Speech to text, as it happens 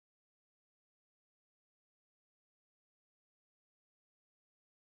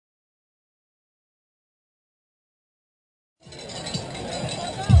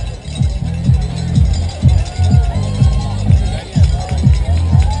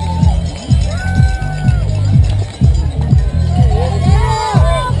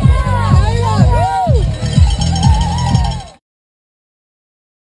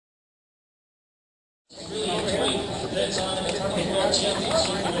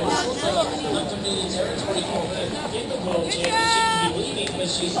uncommitted territory for her in the World Championship. We'll be leaving, but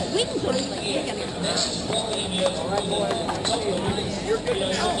she's and she's welcoming you to top of the women's,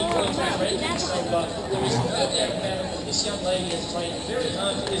 70.3 ranking. So there is no doubt about it that this young lady has trained very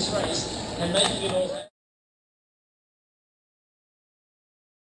hard for this race and making it all happen.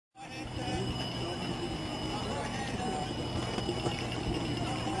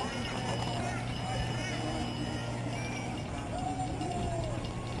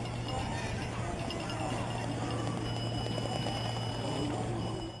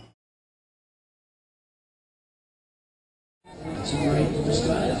 It's a great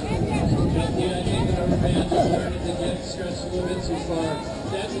start. But the idea that our band has started to get stretched a little bit too far,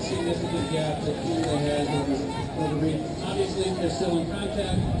 that's a significant gap that Cuba has over Reed. Obviously, they're still in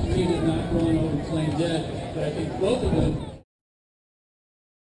contact. Reed is not going over plain dead, but I think both of them.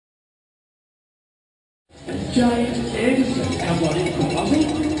 James Anderson, come on in from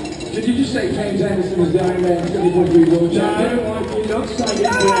Aussie. Did you just say James Anderson was the Ironman 70.3 World Champion? No, I did not say he's the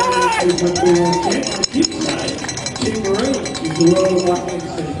Ironman 70.3 World Champion. I did say Tim Marine is the World Ironman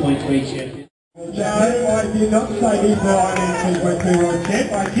 70.3 Champion. No, I did not say he's the Ironman 70.3 World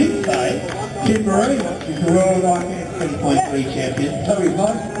Champion. I did say Tim Marine is the World Ironman 70.3 Champion. So he's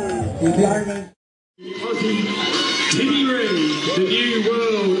not. He's the Ironman. Aussie Timmy Reed, the new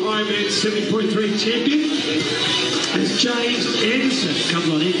World Ironman 70.3 Champion. As James Anderson comes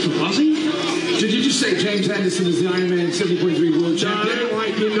on in from Aussie. Did you just say James Anderson is the Ironman 70.3 World Champion? No,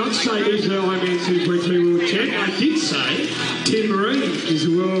 I did not say he's the Ironman 70.3 World Champion. I did say Tim Marine is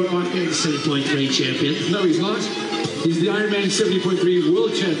the World Ironman 70.3 Champion. No, he's not. He's the Ironman 70.3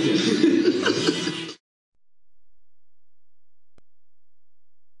 World Champion.